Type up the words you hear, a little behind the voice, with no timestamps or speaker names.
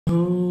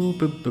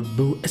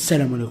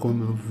Assalamu alaikum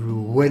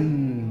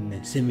everyone.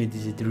 Samir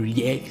this is the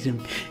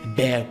reaction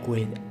back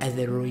with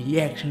other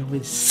reaction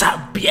with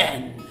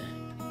Sabyan.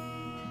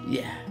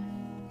 Yeah,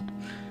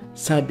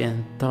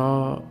 Sabyan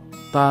Thola'Al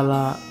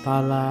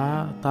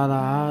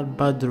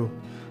Badru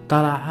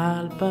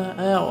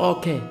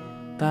okay.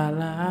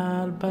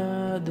 Thola'Al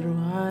Badru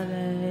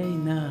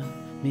علينا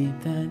من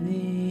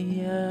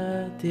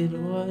ثنيات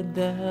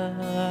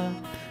الوداع.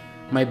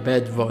 My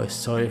bad voice,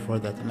 sorry for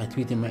that. My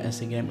tweet and my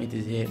Instagram, it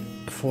is here.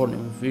 Follow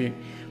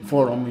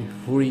me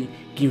free,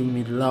 give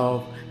me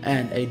love,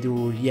 and I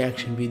do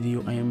reaction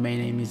video. My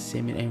name is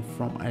Samir, I'm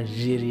from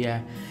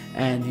Algeria,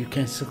 and you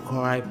can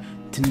subscribe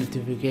to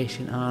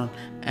notification on,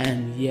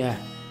 and yeah,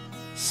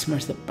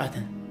 smash the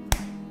button.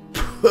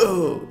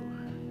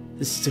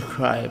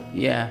 Subscribe,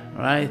 yeah,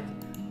 right?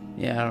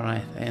 Yeah,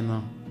 right, I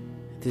know.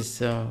 It is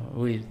so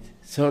weird.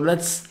 So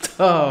let's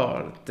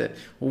start.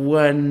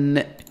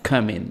 One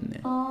coming.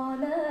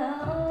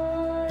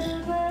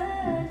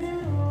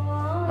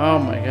 Oh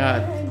my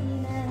god.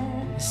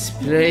 This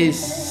place,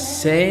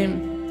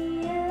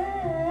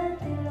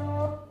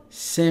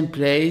 same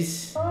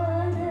place.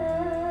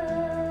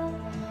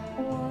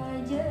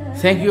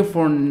 Thank you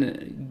for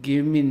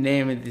giving me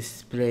name of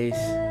this place.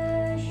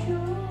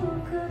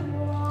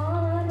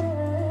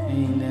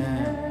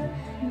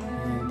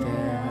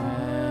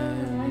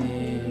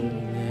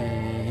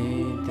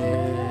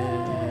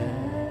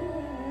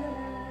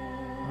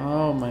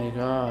 Oh my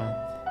god.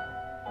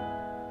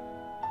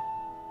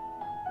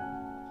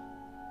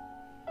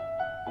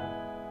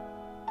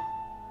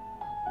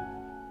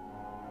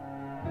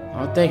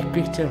 I'll take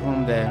picture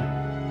from there.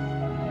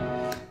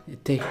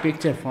 Take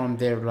picture from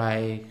there,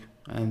 like,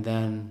 and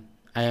then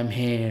I am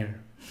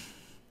here.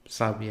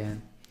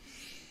 Sabyan.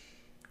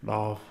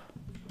 Love.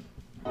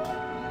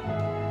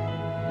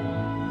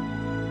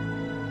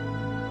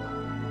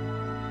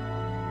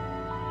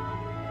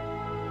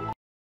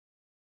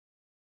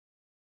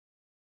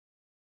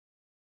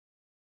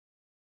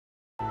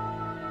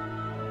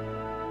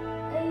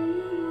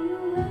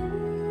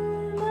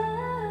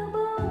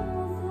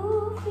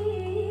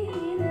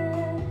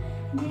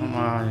 Oh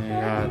my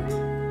god.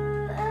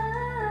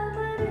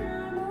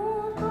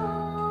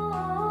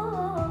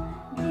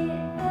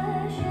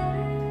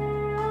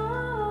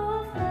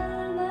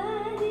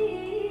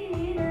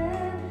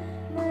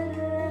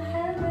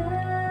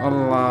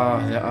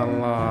 Allah, ya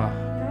Allah.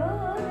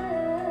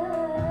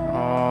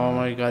 Oh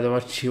my god,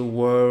 what she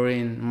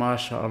wearing?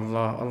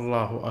 MashaAllah,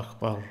 Allahu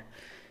Akbar.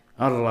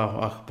 Allahu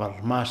Akbar,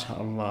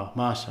 MashaAllah,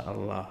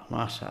 MashaAllah,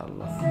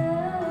 MashaAllah.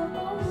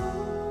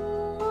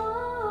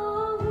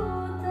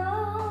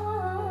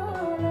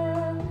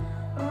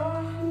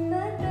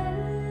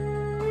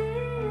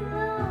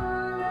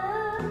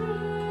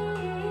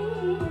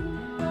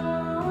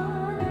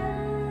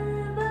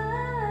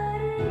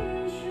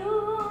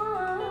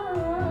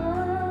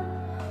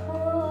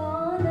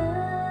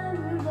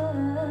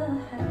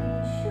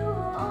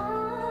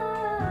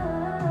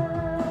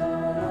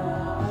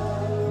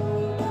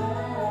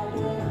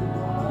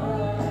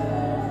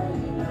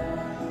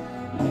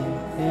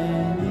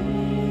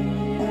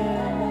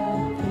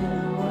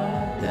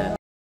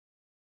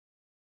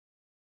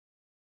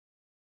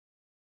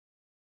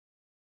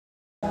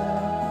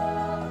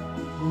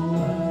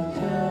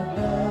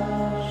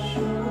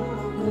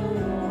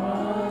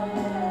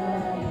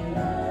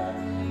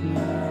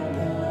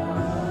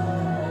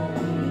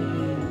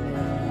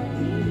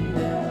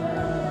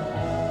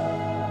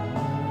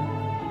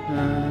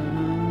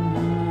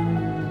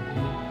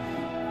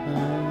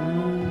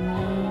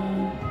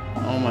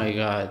 Oh my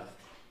god,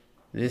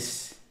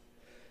 this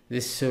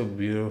so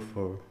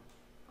beautiful.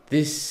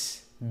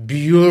 This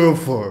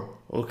beautiful,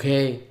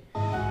 okay?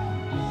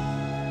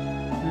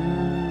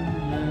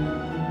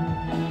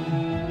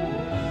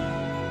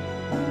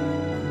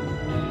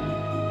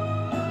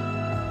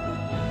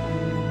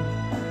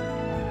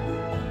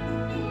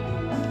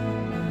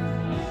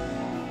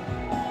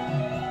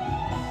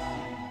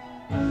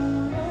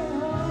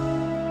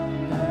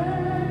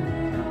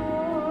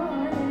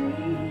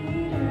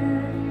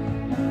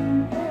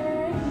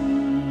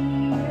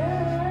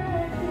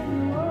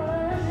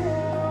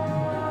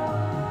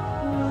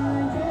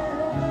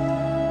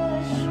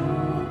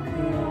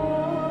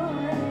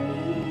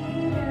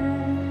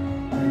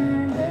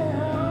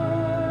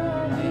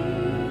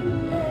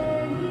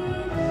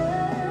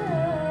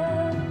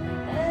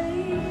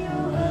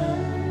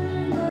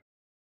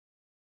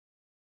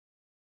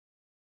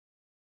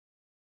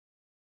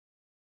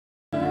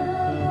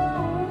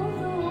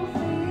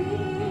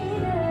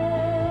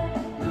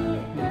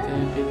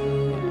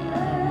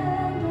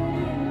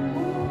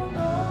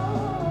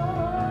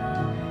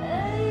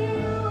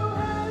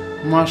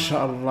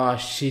 MashaAllah,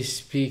 she's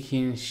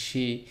speaking,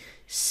 she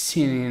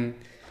singing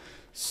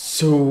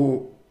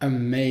so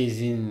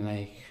amazing,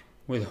 like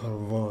with her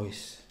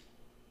voice,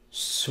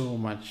 so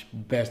much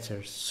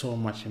better, so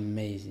much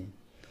amazing.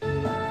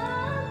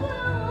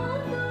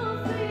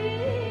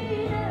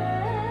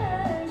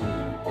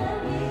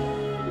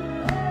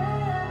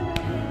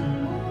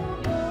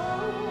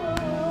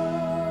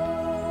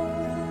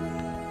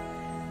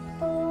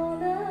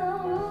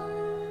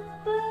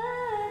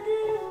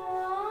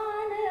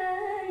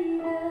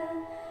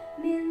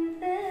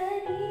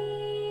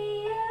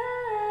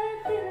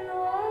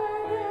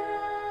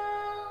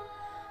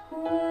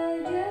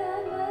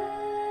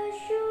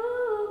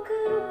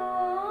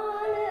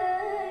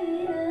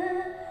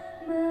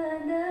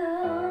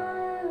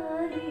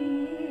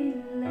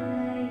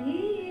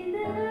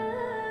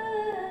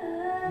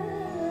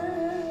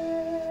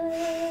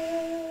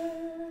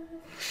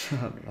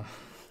 Allah.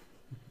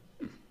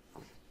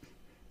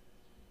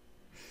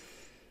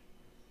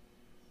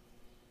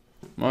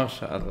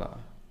 MashaAllah.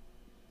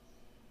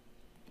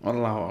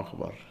 Allahu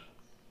Akbar.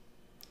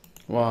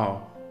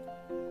 Wow.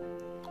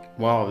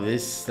 Wow,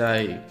 this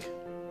like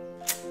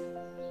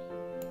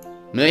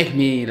make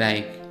me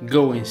like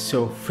going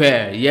so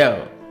fair,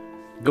 yo.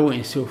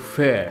 Going so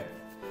fair.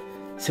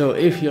 So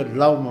if you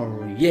love my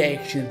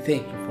reaction,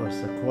 thank you for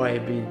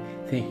subscribing,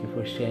 thank you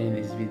for sharing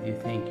this video,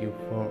 thank you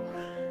for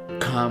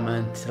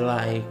comment,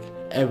 like,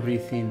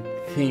 everything,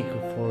 thank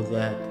you for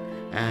that,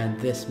 and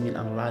this means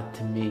a lot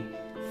to me.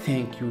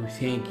 Thank you,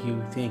 thank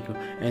you, thank you,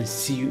 and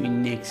see you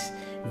in next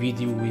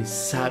video with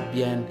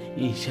Sabyan,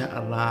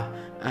 inshallah.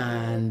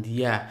 And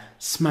yeah,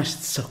 smash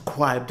the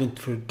subscribe, don't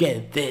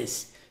forget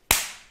this.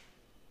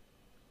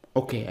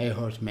 Okay, I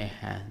hurt my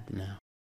hand now.